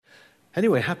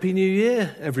Anyway, Happy New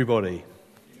Year, everybody.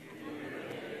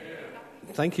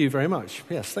 Thank you very much.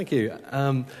 Yes, thank you.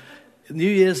 New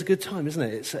Year's a good time, isn't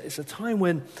it? It's a time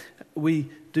when we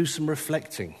do some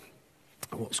reflecting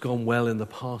on what's gone well in the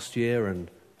past year and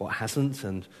what hasn't,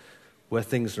 and where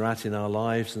things are at in our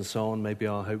lives and so on, maybe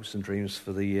our hopes and dreams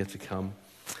for the year to come.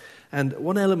 And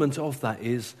one element of that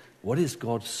is, what is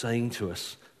God saying to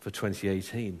us for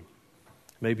 2018?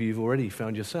 Maybe you've already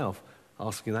found yourself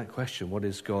asking that question, what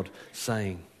is God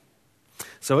saying?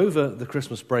 So over the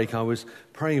Christmas break, I was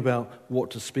praying about what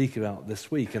to speak about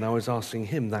this week, and I was asking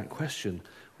him that question,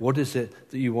 what is it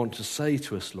that you want to say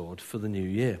to us, Lord, for the new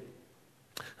year?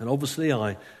 And obviously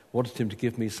I wanted him to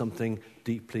give me something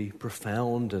deeply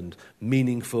profound and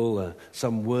meaningful,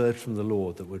 some word from the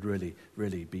Lord that would really,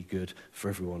 really be good for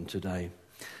everyone today.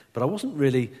 But I wasn't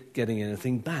really getting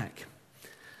anything back.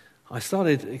 I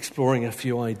started exploring a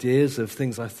few ideas of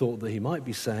things I thought that he might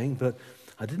be saying, but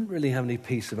I didn't really have any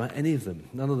peace about any of them.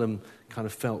 None of them kind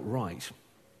of felt right.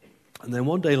 And then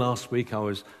one day last week I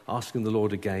was asking the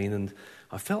Lord again, and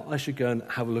I felt I should go and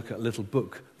have a look at a little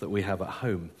book that we have at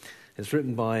home. It's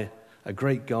written by a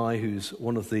great guy who's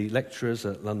one of the lecturers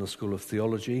at London School of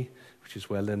Theology, which is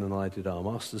where Lynn and I did our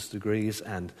master's degrees,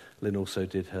 and Lynn also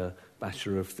did her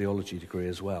Bachelor of Theology degree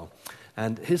as well.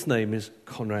 And his name is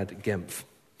Conrad Gempf.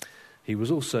 He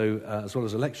was also, as well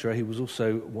as a lecturer, he was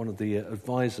also one of the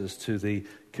advisors to the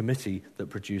committee that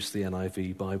produced the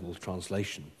NIV Bible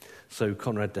translation. So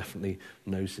Conrad definitely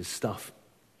knows his stuff.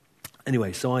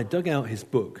 Anyway, so I dug out his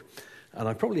book, and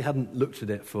I probably hadn't looked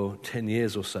at it for 10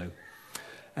 years or so.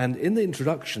 And in the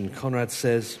introduction, Conrad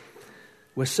says,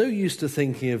 "We're so used to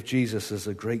thinking of Jesus as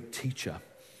a great teacher.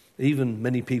 Even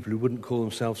many people who wouldn't call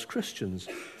themselves Christians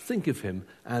think of him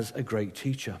as a great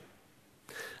teacher.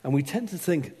 And we tend to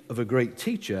think of a great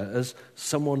teacher as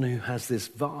someone who has this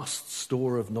vast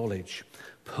store of knowledge,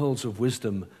 pearls of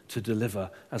wisdom to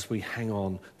deliver as we hang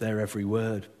on their every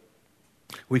word.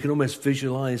 We can almost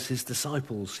visualize his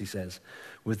disciples," he says,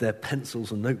 "with their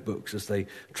pencils and notebooks as they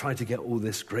try to get all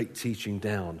this great teaching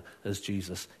down as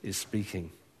Jesus is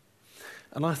speaking."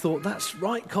 And I thought, that's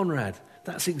right, Conrad.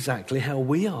 That's exactly how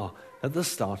we are at the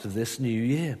start of this new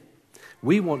year.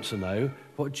 We want to know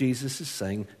what Jesus is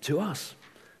saying to us.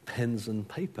 Pens and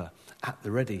paper at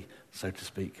the ready, so to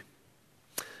speak.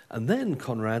 And then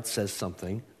Conrad says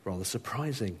something rather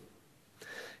surprising.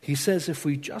 He says if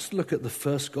we just look at the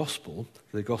first gospel,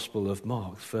 the Gospel of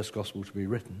Mark, the first gospel to be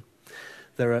written,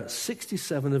 there are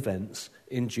 67 events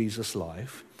in Jesus'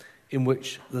 life in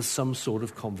which there's some sort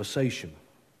of conversation.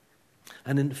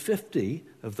 And in 50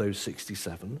 of those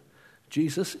 67,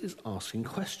 Jesus is asking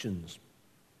questions.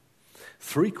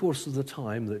 3/4 of the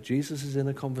time that Jesus is in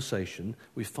a conversation,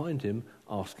 we find him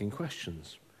asking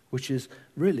questions, which is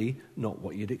really not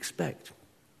what you'd expect.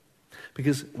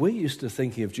 Because we're used to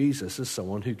thinking of Jesus as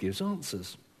someone who gives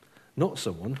answers, not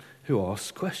someone who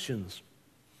asks questions.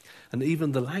 And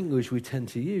even the language we tend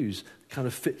to use kind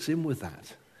of fits in with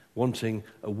that, wanting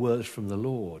a word from the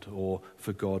Lord or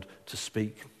for God to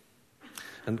speak.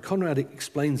 And Conrad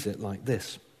explains it like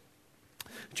this.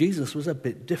 Jesus was a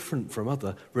bit different from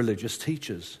other religious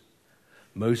teachers.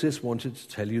 Moses wanted to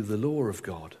tell you the law of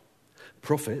God.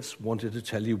 Prophets wanted to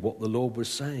tell you what the Lord was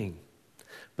saying.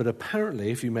 But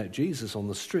apparently, if you met Jesus on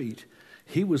the street,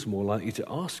 he was more likely to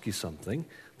ask you something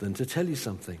than to tell you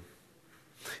something.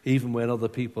 Even when other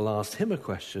people asked him a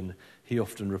question, he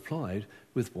often replied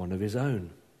with one of his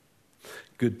own.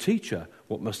 "Good teacher,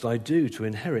 what must I do to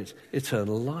inherit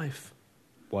eternal life?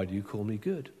 Why do you call me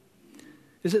good?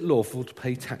 Is it lawful to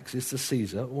pay taxes to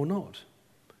Caesar or not?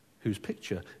 Whose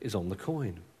picture is on the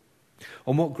coin?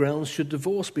 On what grounds should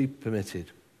divorce be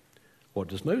permitted? What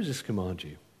does Moses command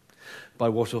you? By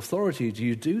what authority do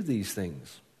you do these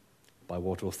things? By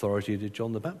what authority did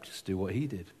John the Baptist do what he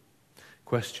did?"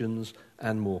 Questions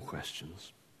and more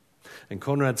questions. And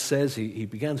Conrad says he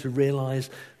began to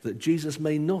realize that Jesus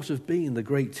may not have been the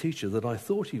great teacher that I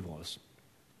thought he was.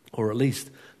 Or at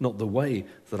least not the way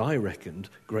that I reckoned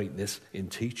greatness in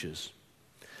teachers.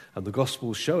 And the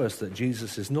Gospels show us that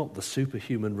Jesus is not the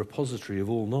superhuman repository of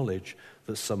all knowledge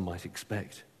that some might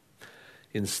expect.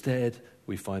 Instead,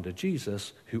 we find a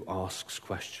Jesus who asks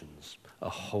questions, a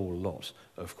whole lot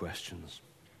of questions.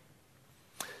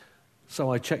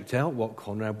 So I checked out what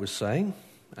Conrad was saying,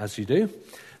 as you do,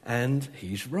 and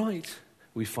he's right.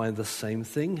 We find the same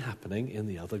thing happening in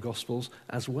the other Gospels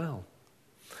as well.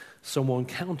 Someone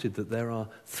counted that there are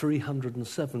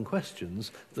 307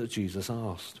 questions that Jesus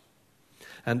asked.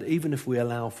 And even if we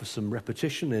allow for some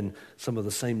repetition in some of the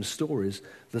same stories,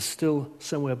 there's still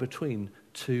somewhere between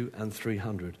 200 and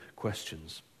 300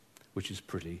 questions, which is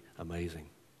pretty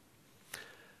amazing.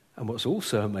 And what's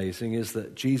also amazing is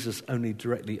that Jesus only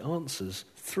directly answers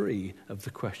 3 of the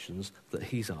questions that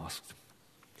he's asked.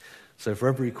 So for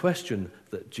every question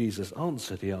that Jesus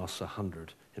answered, he asks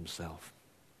 100 himself.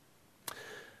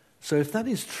 So if that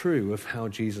is true of how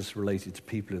Jesus related to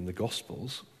people in the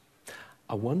Gospels,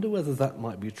 I wonder whether that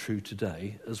might be true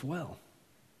today as well.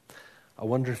 I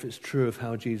wonder if it's true of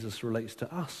how Jesus relates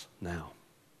to us now.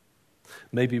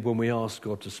 Maybe when we ask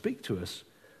God to speak to us,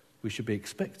 we should be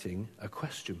expecting a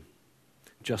question,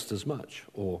 just as much,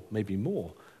 or maybe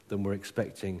more, than we're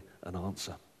expecting an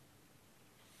answer.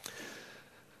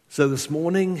 So this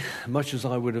morning, much as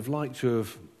I would have liked to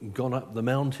have gone up the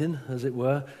mountain, as it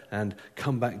were, and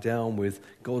come back down with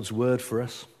God's word for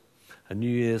us, a New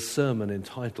Year's sermon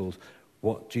entitled,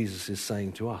 What Jesus is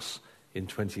Saying to Us in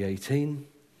 2018,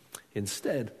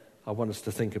 instead, I want us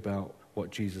to think about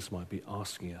what Jesus might be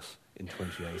asking us in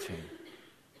 2018.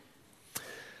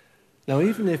 Now,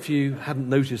 even if you hadn't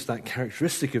noticed that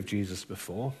characteristic of Jesus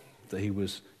before, that he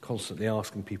was constantly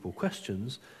asking people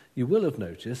questions, you will have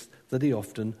noticed that he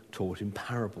often taught in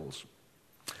parables.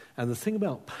 And the thing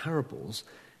about parables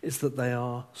is that they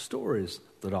are stories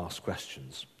that ask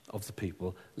questions of the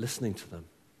people listening to them.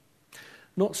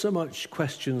 Not so much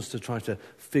questions to try to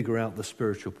figure out the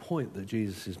spiritual point that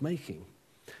Jesus is making,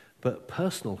 but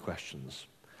personal questions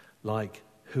like,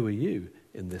 who are you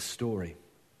in this story?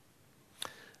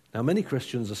 Now, many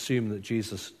Christians assume that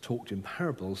Jesus talked in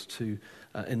parables to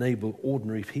enable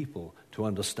ordinary people to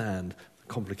understand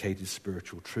complicated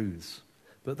spiritual truths.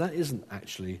 But that isn't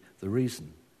actually the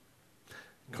reason.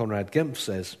 Conrad Gempf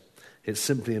says, it's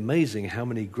simply amazing how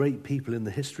many great people in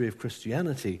the history of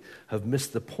Christianity have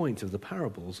missed the point of the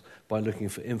parables by looking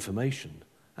for information,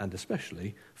 and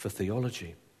especially for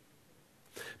theology.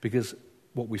 Because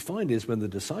what we find is when the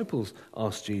disciples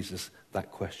asked Jesus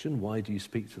that question, why do you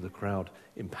speak to the crowd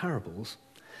in parables?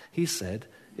 He said,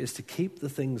 it's to keep the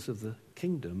things of the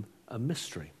kingdom a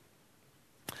mystery.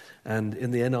 And in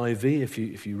the NIV,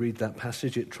 if you read that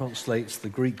passage, it translates the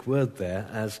Greek word there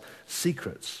as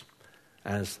secrets,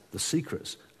 as the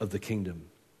secrets of the kingdom.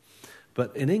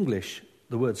 But in English,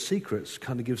 the word secrets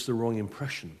kind of gives the wrong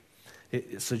impression.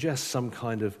 It suggests some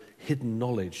kind of hidden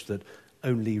knowledge that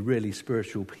only really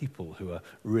spiritual people who are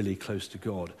really close to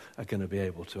God are going to be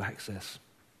able to access.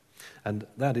 And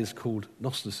that is called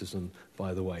Gnosticism,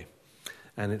 by the way.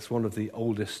 And it's one of the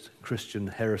oldest Christian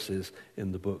heresies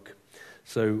in the book.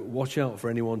 So watch out for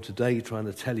anyone today trying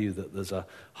to tell you that there's a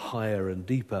higher and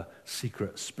deeper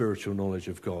secret spiritual knowledge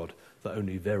of God that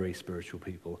only very spiritual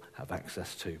people have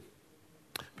access to.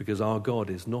 Because our God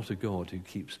is not a God who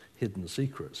keeps hidden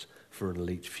secrets for an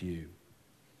elite few.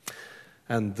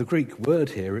 And the Greek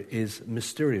word here is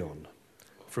mysterion,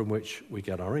 from which we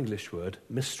get our English word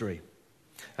mystery.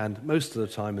 And most of the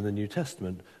time in the New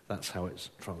Testament, that's how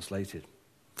it's translated.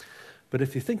 But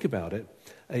if you think about it,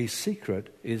 a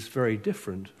secret is very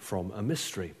different from a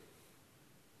mystery.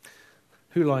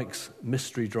 Who likes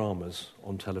mystery dramas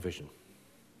on television?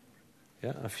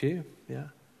 Yeah, a few, yeah.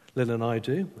 Lynn and I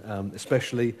do,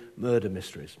 especially murder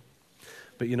mysteries.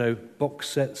 But you know, box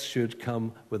sets should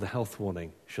come with a health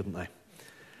warning, shouldn't they?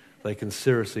 They can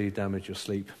seriously damage your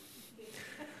sleep.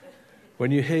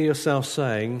 When you hear yourself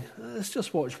saying, let's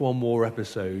just watch one more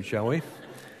episode, shall we?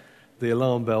 The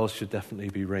alarm bells should definitely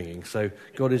be ringing. So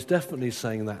God is definitely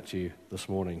saying that to you this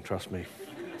morning, trust me.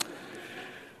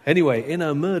 Anyway, in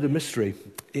a murder mystery,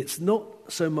 it's not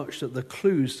so much that the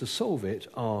clues to solve it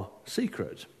are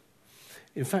secret.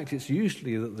 In fact, it's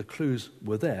usually that the clues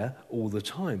were there all the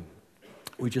time.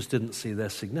 We just didn't see their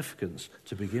significance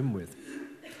to begin with.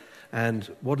 And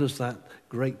what does that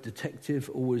great detective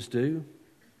always do?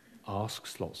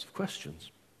 Asks lots of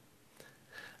questions.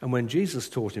 And when Jesus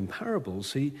taught in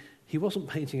parables, he wasn't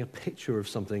painting a picture of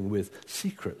something with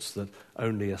secrets that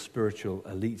only a spiritual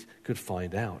elite could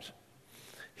find out.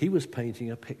 He was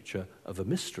painting a picture of a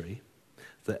mystery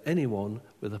that anyone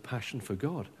with a passion for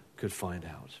God could find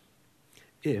out,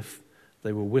 if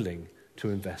they were willing to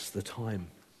invest the time.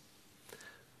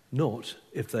 Not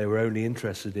if they were only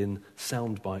interested in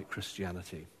soundbite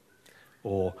Christianity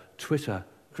or Twitter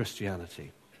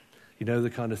Christianity. You know the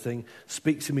kind of thing,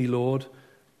 speak to me, Lord,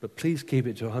 but please keep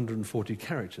it to 140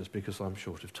 characters because I'm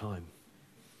short of time.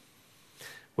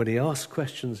 When he asked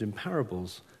questions in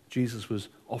parables, Jesus was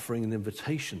offering an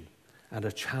invitation and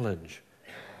a challenge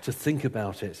to think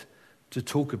about it, to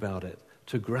talk about it,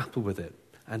 to grapple with it,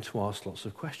 and to ask lots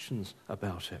of questions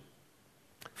about it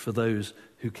for those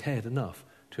who cared enough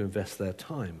to invest their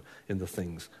time in the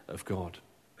things of God.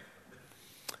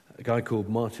 A guy called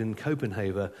Martin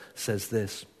Copenhaver says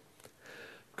this: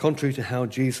 contrary to how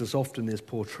Jesus often is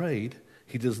portrayed,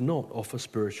 he does not offer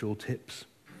spiritual tips.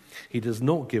 He does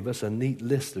not give us a neat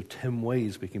list of 10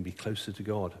 ways we can be closer to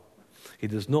God. He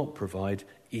does not provide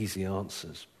easy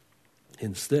answers.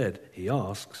 Instead, he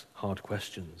asks hard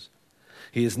questions.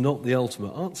 He is not the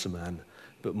ultimate answer man,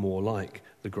 but more like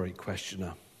the great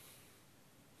questioner.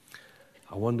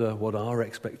 I wonder what our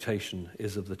expectation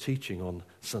is of the teaching on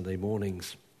Sunday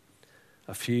mornings.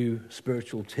 A few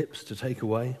spiritual tips to take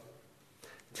away,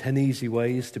 10 easy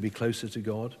ways to be closer to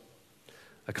God,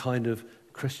 a kind of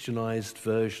Christianized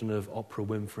version of Oprah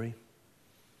Winfrey.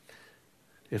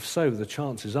 If so, the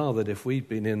chances are that if we'd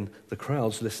been in the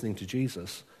crowds listening to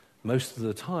Jesus, most of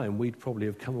the time we'd probably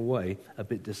have come away a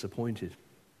bit disappointed.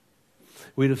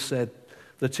 We'd have said,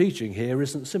 the teaching here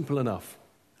isn't simple enough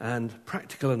and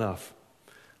practical enough.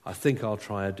 I think I'll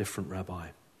try a different rabbi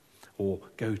or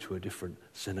go to a different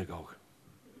synagogue.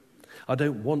 I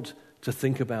don't want to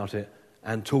think about it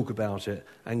and talk about it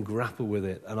and grapple with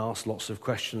it and ask lots of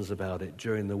questions about it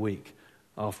during the week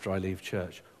after I leave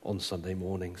church on Sunday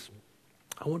mornings.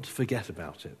 I want to forget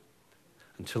about it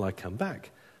until I come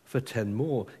back for 10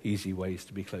 more easy ways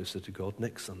to be closer to God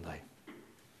next Sunday.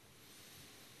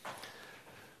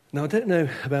 Now, I don't know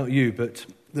about you, but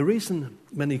the reason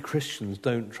many Christians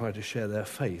don't try to share their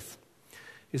faith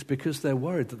is because they're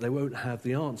worried that they won't have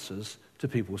the answers to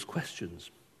people's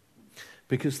questions.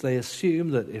 Because they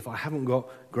assume that if I haven't got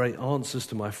great answers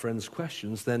to my friends'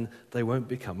 questions, then they won't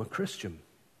become a Christian.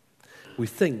 We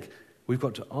think we've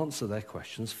got to answer their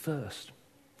questions first.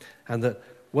 And that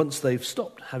once they've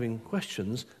stopped having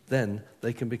questions, then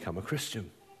they can become a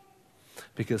Christian.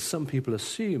 Because some people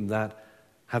assume that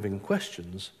having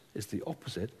questions is the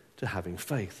opposite to having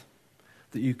faith.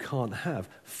 That you can't have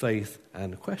faith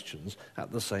and questions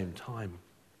at the same time.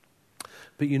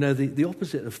 But you know, the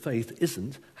opposite of faith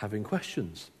isn't having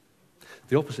questions.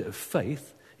 The opposite of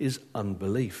faith is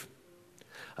unbelief.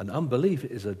 And unbelief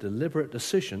is a deliberate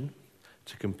decision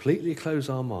to completely close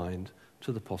our mind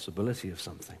to the possibility of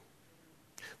something.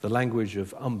 The language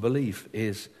of unbelief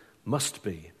is must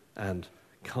be and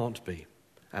can't be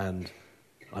and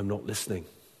I'm not listening.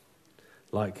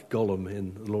 Like Gollum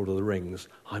in The Lord of the Rings,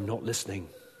 I'm not listening.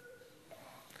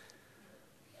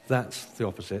 That's the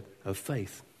opposite of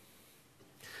faith.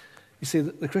 You see,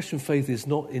 the Christian faith is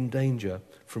not in danger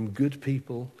from good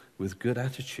people with good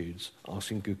attitudes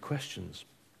asking good questions.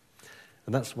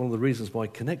 And that's one of the reasons why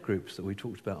Connect groups that we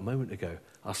talked about a moment ago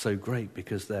are so great,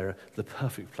 because they're the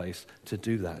perfect place to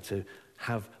do that, to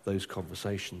have those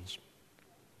conversations.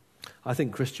 I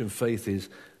think Christian faith is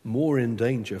more in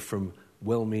danger from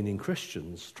well-meaning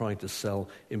Christians trying to sell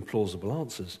implausible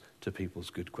answers to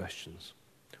people's good questions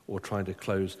or trying to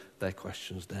close their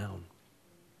questions down.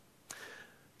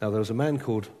 Now, there was a man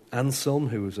called Anselm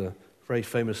who was a very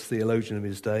famous theologian of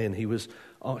his day, and he was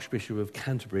Archbishop of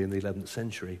Canterbury in the 11th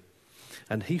century.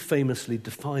 And he famously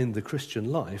defined the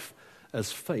Christian life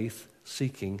as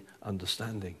faith-seeking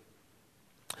understanding.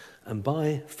 And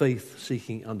by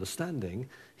faith-seeking understanding,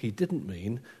 he didn't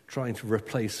mean trying to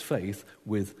replace faith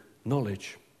with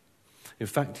knowledge. In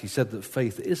fact, he said that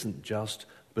faith isn't just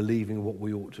believing what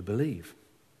we ought to believe.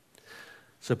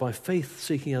 So by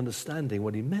faith-seeking understanding,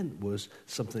 what he meant was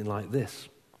something like this: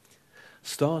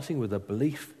 starting with a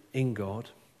belief in God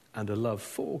and a love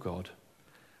for God,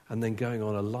 and then going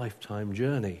on a lifetime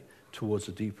journey towards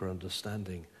a deeper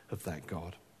understanding of that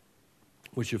God,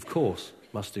 which of course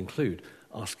must include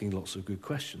asking lots of good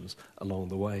questions along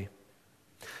the way.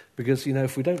 Because, you know,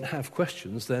 if we don't have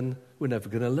questions, then we're never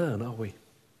going to learn, are we?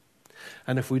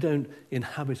 And if we don't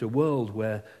inhabit a world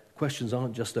where questions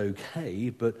aren't just okay,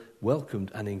 but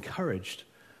welcomed and encouraged,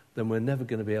 then we're never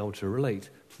going to be able to relate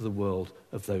to the world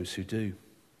of those who do.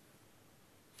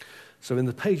 So in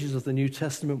the pages of the New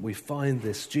Testament, we find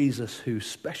this Jesus who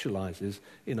specializes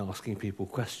in asking people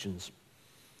questions.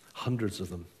 Hundreds of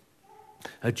them.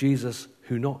 A Jesus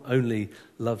who not only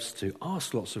loves to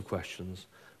ask lots of questions,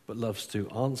 but loves to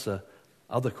answer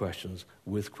other questions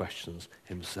with questions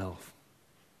himself.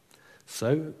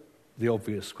 So the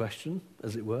obvious question,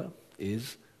 as it were,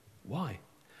 is why?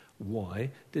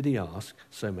 Why did he ask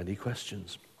so many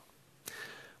questions?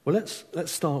 Well,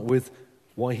 let's start with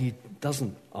why he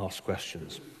doesn't ask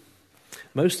questions.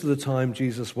 Most of the time,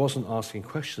 Jesus wasn't asking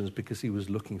questions because he was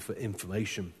looking for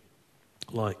information,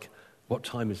 like, what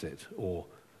time is it? Or,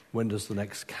 when does the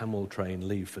next camel train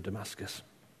leave for Damascus?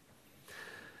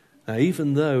 Now,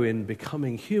 even though in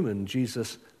becoming human,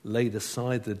 Jesus laid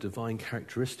aside the divine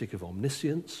characteristic of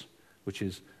omniscience, which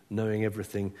is knowing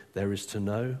everything there is to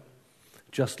know,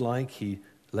 just like he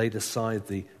laid aside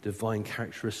the divine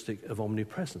characteristic of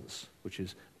omnipresence, which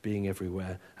is being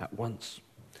everywhere at once.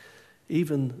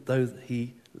 Even though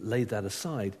he laid that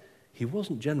aside, he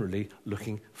wasn't generally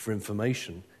looking for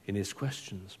information in his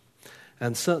questions.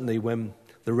 And certainly when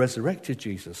the resurrected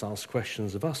Jesus asks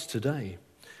questions of us today,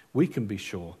 we can be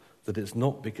sure that it's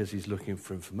not because he's looking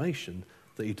for information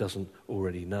that he doesn't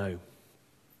already know.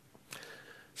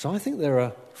 So I think there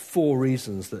are 4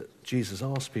 reasons that Jesus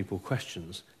asks people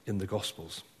questions in the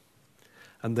Gospels.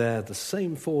 And they're the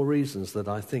same 4 reasons that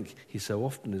I think he so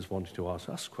often is wanting to ask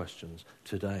us questions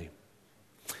today.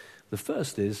 The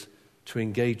first is to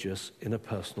engage us in a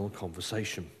personal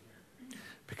conversation.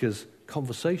 Because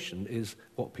conversation is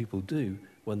what people do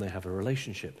when they have a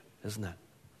relationship, isn't it?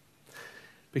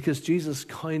 Because Jesus'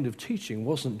 kind of teaching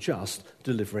wasn't just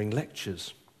delivering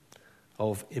lectures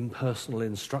of impersonal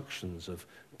instructions of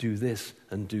do this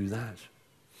and do that,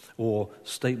 or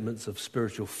statements of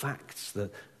spiritual facts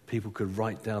that people could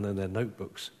write down in their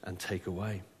notebooks and take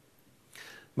away.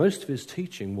 Most of his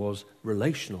teaching was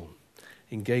relational,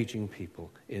 engaging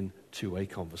people in two-way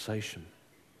conversation.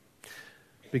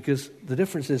 Because the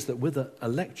difference is that with a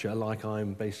lecture like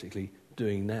I'm basically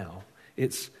doing now,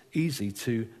 it's easy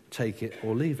to take it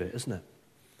or leave it, isn't it?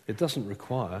 It doesn't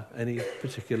require any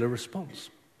particular response.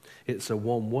 It's a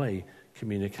one-way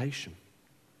communication.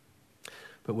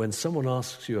 But when someone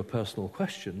asks you a personal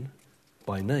question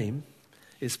by name,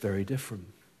 it's very different.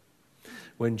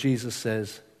 When Jesus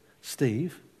says,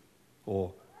 Steve,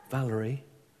 or Valerie,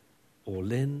 or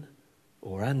Lynn,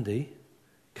 or Andy,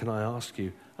 can I ask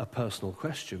you a personal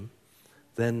question?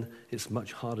 Then it's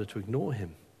much harder to ignore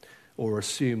him or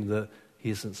assume that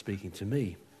he isn't speaking to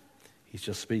me. He's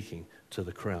just speaking to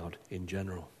the crowd in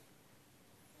general.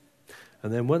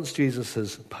 And then once Jesus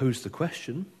has posed the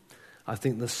question, I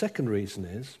think the second reason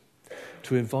is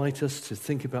to invite us to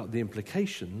think about the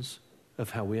implications of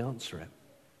how we answer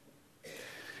it.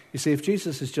 You see, if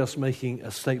Jesus is just making a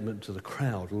statement to the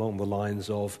crowd along the lines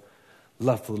of,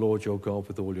 love the Lord your God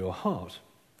with all your heart,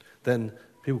 then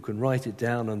people can write it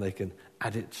down and they can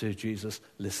add it to Jesus'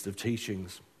 list of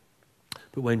teachings.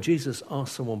 But when Jesus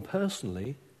asks someone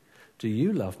personally, do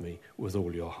you love me with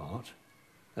all your heart,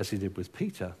 as he did with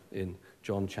Peter in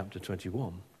John chapter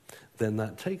 21, then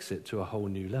that takes it to a whole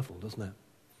new level, doesn't it?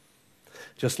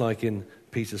 Just like in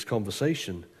Peter's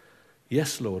conversation,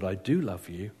 yes, Lord, I do love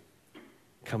you,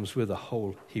 comes with a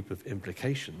whole heap of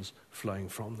implications flowing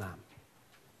from that.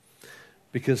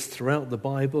 Because throughout the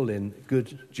Bible, in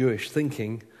good Jewish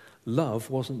thinking, love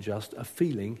wasn't just a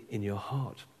feeling in your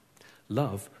heart.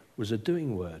 Love was a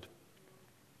doing word.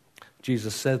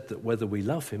 Jesus said that whether we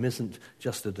love him isn't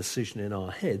just a decision in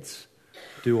our heads,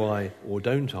 do I or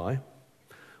don't I,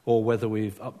 or whether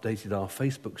we've updated our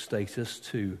Facebook status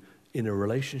to in a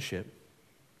relationship.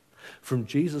 From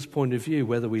Jesus' point of view,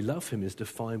 whether we love him is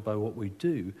defined by what we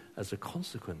do as a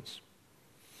consequence.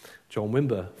 John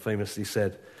Wimber famously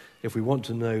said, if we want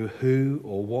to know who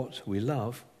or what we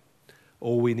love,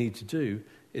 all we need to do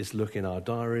is look in our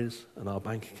diaries and our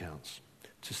bank accounts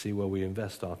to see where we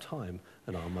invest our time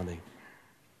and our money.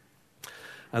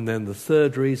 And then the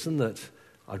third reason that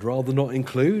I'd rather not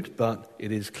include, but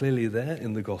it is clearly there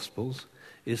in the Gospels,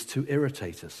 is to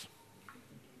irritate us.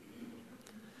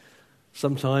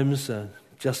 Sometimes,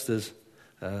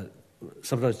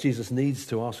 sometimes Jesus needs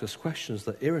to ask us questions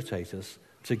that irritate us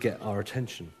to get our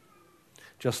attention.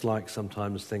 Just like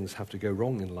sometimes things have to go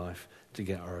wrong in life to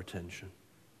get our attention.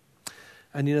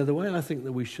 And the way I think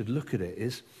that we should look at it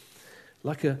is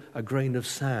like a grain of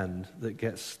sand that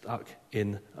gets stuck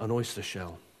in an oyster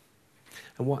shell.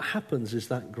 And what happens is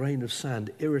that grain of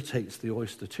sand irritates the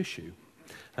oyster tissue.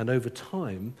 And over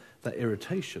time, that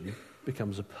irritation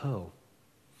becomes a pearl.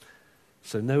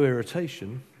 So no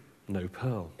irritation, no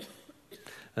pearl.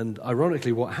 And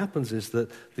ironically, what happens is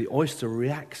that the oyster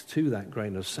reacts to that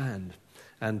grain of sand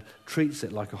and treats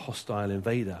it like a hostile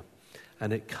invader.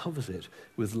 And it covers it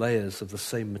with layers of the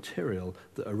same material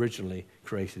that originally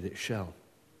created its shell.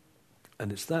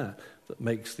 And it's that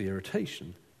makes the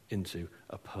irritation into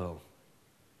a pearl.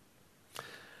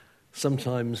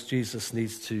 Sometimes Jesus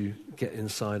needs to get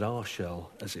inside our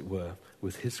shell, as it were,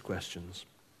 with his questions.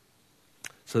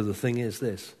 So the thing is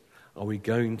this, are we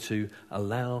going to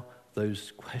allow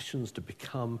those questions to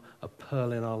become a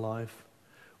pearl in our life,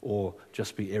 or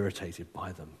just be irritated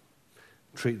by them,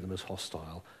 treat them as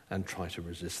hostile, and try to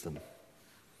resist them?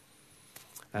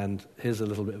 And here's a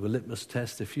little bit of a litmus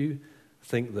test. If you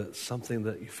think that something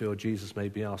that you feel Jesus may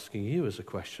be asking you as a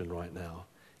question right now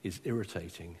is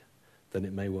irritating, then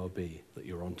it may well be that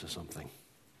you're onto something.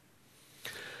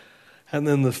 And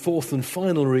then the fourth and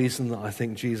final reason that I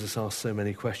think Jesus asks so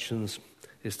many questions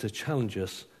is to challenge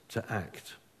us to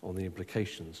act on the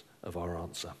implications of our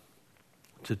answer,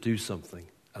 to do something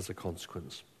as a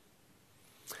consequence.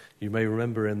 You may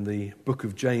remember in the book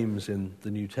of James in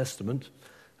the New Testament,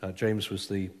 James was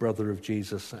the brother of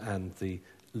Jesus and the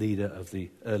leader of the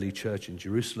early church in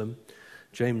Jerusalem,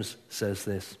 James says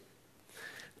this: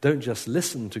 don't just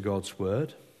listen to God's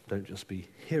word, don't just be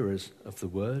hearers of the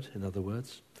word, in other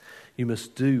words. You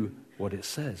must do what it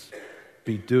says.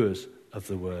 Be doers of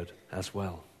the word as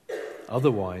well.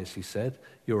 Otherwise, he said,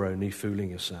 you're only fooling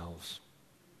yourselves.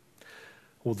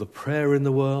 All the prayer in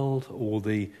the world, all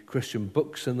the Christian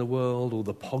books in the world, all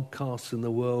the podcasts in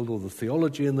the world, all the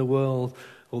theology in the world,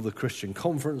 all the Christian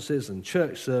conferences and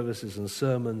church services and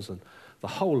sermons and the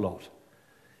whole lot,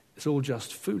 it's all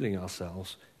just fooling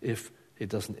ourselves if it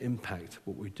doesn't impact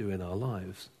what we do in our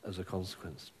lives as a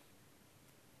consequence.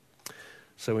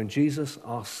 So when Jesus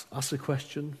asks us a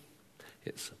question,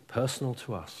 it's personal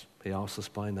to us. He asks us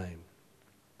by name.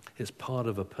 It's part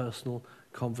of a personal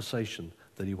conversation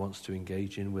that he wants to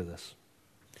engage in with us.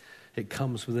 It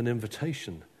comes with an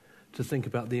invitation to think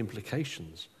about the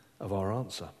implications of our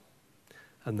answer,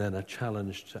 and then a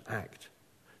challenge to act,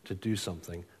 to do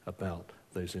something about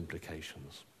those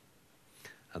implications.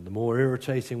 And the more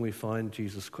irritating we find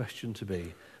Jesus' question to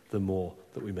be, the more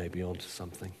that we may be onto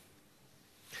something.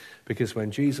 Because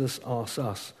when Jesus asks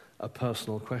us a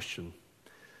personal question,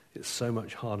 it's so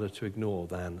much harder to ignore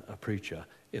than a preacher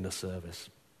in a service,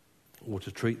 or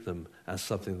to treat them as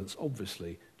something that's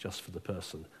obviously just for the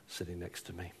person sitting next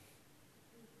to me.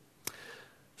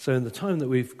 So in the time that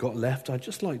we've got left, I'd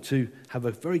just like to have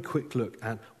a very quick look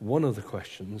at one of the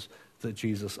questions that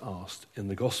Jesus asked in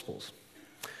the Gospels.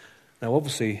 Now,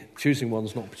 obviously, choosing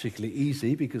one's not particularly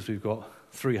easy because we've got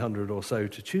 300 or so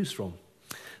to choose from.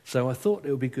 So I thought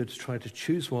it would be good to try to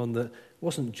choose one that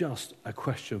wasn't just a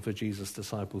question for Jesus'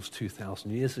 disciples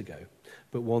 2,000 years ago,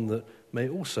 but one that may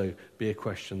also be a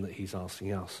question that he's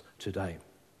asking us today.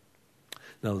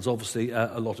 Now, there's obviously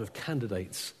a lot of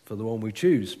candidates for the one we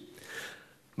choose.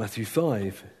 Matthew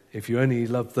 5, if you only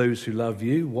love those who love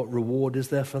you, what reward is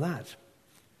there for that?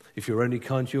 If you're only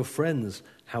kind to your friends,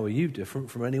 how are you different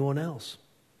from anyone else?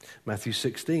 Matthew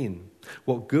 16,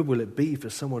 what good will it be for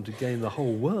someone to gain the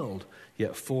whole world,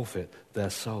 yet forfeit their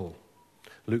soul?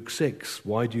 Luke 6,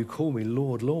 why do you call me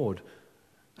Lord, Lord,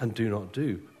 and do not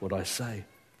do what I say?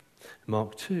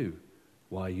 Mark 2,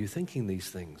 why are you thinking these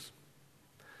things?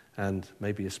 And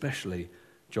maybe especially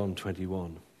John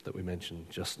 21 that we mentioned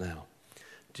just now.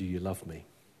 Do you love me?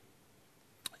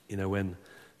 You know, when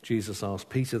Jesus asked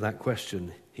Peter that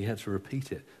question, he had to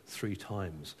repeat it 3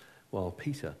 times while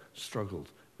Peter struggled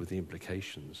with the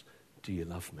implications. Do you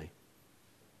love me?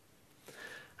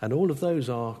 And all of those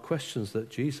are questions that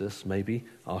Jesus may be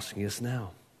asking us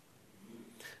now.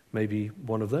 Maybe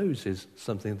one of those is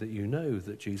something that you know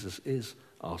that Jesus is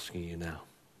asking you now.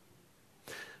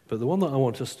 But the one that I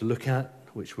want us to look at,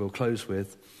 which we'll close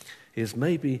with, is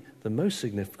maybe the most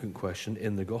significant question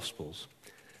in the Gospels,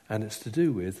 and it's to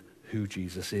do with who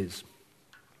Jesus is.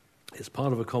 It's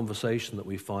part of a conversation that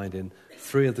we find in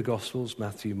 3 of the Gospels,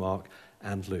 Matthew, Mark,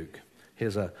 and Luke.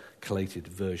 Here's a collated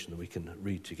version that we can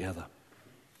read together.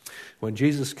 When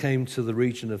Jesus came to the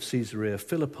region of Caesarea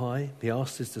Philippi, he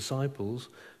asked his disciples,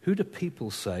 who do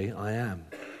people say I am?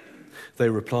 They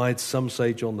replied, some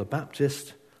say John the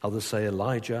Baptist, others say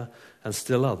Elijah, and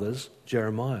still others,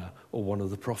 Jeremiah or one of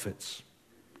the prophets.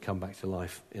 Come back to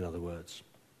life, in other words.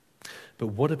 But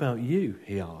what about you,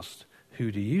 he asked.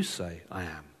 Who do you say I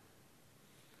am?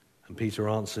 And Peter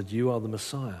answered, you are the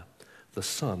Messiah, the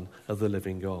Son of the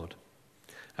living God.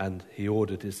 And he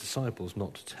ordered his disciples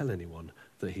not to tell anyone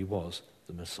that he was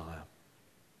the Messiah.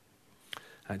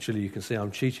 Actually, you can see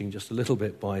I'm cheating just a little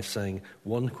bit by saying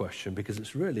one question, because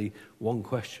it's really one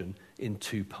question in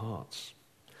 2 parts.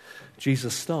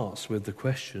 Jesus starts with the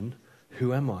question,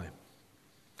 who am I?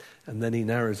 And then he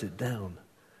narrows it down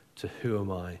to who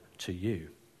am I to you?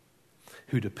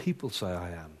 Who do people say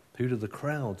I am? Who do the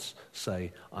crowds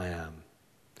say I am?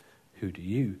 Who do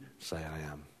you say I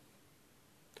am?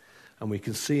 And we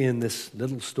can see in this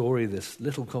little story, this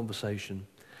little conversation,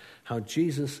 how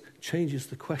Jesus changes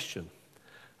the question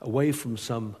away from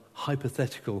some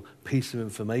hypothetical piece of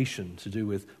information to do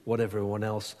with what everyone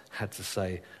else had to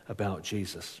say about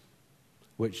Jesus,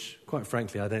 which, quite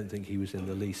frankly, I don't think he was in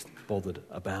the least bothered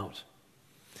about.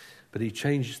 But he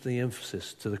changes the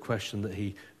emphasis to the question that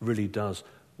he really does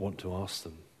want to ask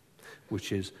them,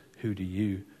 which is, who do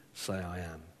you say I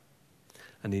am?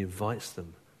 And he invites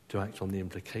them to act on the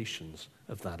implications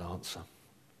of that answer.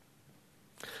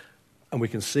 And we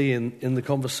can see in the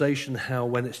conversation how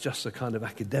when it's just a kind of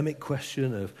academic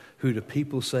question of who do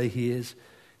people say he is,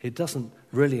 it doesn't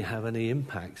really have any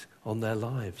impact on their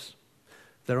lives.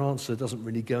 Their answer doesn't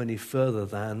really go any further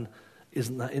than,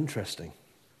 isn't that interesting?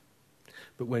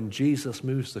 But when Jesus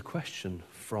moves the question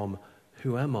from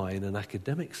who am I in an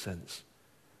academic sense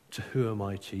to who am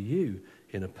I to you,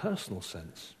 in a personal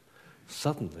sense,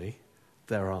 suddenly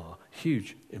there are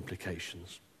huge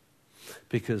implications.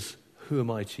 Because who am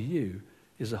I to you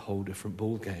is a whole different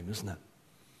ballgame, isn't it?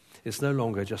 It's no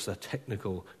longer just a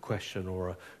technical question or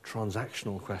a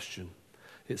transactional question.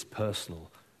 It's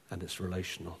personal and it's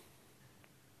relational.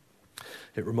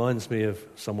 It reminds me of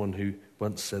someone who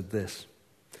once said this: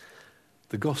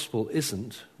 the gospel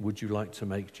isn't, would you like to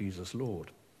make Jesus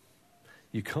Lord?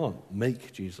 You can't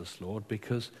make Jesus Lord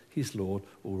because he's Lord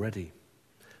already.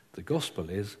 The gospel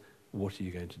is, what are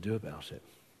you going to do about it?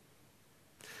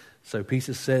 So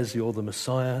Peter says you're the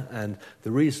Messiah, and the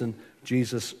reason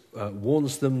Jesus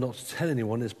warns them not to tell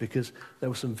anyone is because there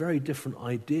were some very different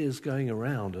ideas going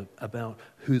around about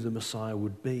who the Messiah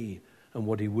would be and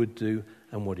what he would do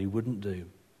and what he wouldn't do.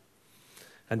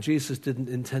 And Jesus didn't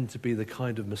intend to be the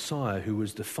kind of Messiah who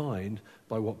was defined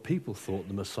by what people thought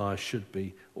the Messiah should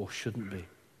be or shouldn't be.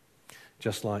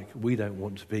 Just like we don't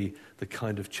want to be the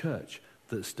kind of church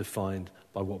that's defined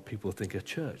by what people think a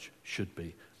church should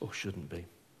be or shouldn't be.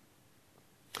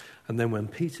 And then when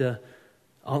Peter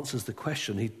answers the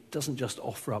question, he doesn't just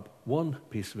offer up one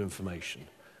piece of information,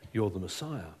 you're the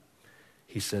Messiah.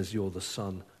 He says you're the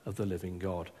Son of the living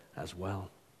God as well.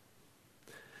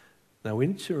 Now we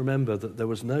need to remember that there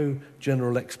was no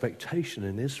general expectation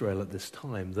in Israel at this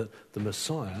time that the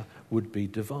Messiah would be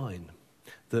divine,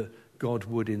 that God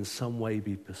would in some way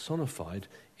be personified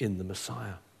in the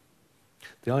Messiah.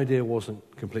 The idea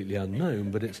wasn't completely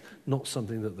unknown, but it's not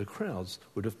something that the crowds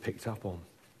would have picked up on.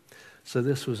 So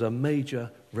this was a major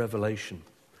revelation,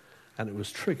 and it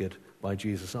was triggered by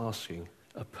Jesus asking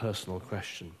a personal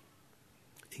question,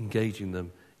 engaging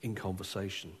them in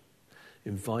conversation,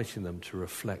 inviting them to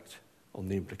reflect on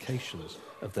the implications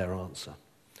of their answer,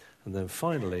 and then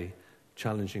finally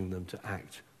challenging them to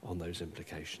act on those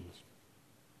implications.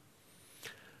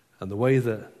 And the way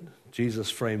that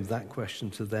Jesus framed that question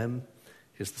to them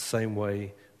is the same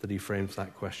way that he frames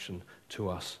that question to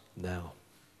us now.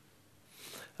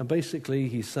 And basically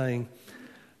he's saying,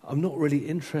 I'm not really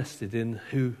interested in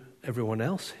who everyone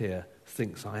else here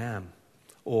thinks I am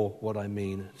or what I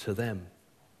mean to them.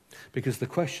 Because the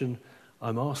question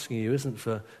I'm asking you isn't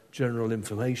for general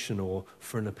information or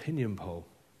for an opinion poll.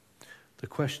 The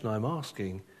question I'm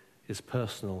asking is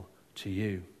personal to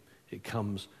you. It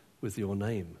comes with your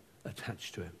name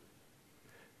attached to it.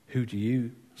 Who do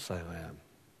you say I am?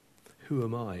 Who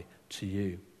am I to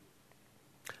you?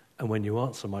 And when you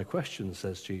answer my question,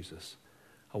 says Jesus,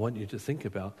 I want you to think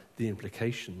about the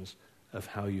implications of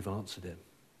how you've answered it.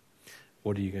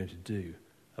 What are you going to do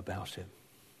about it?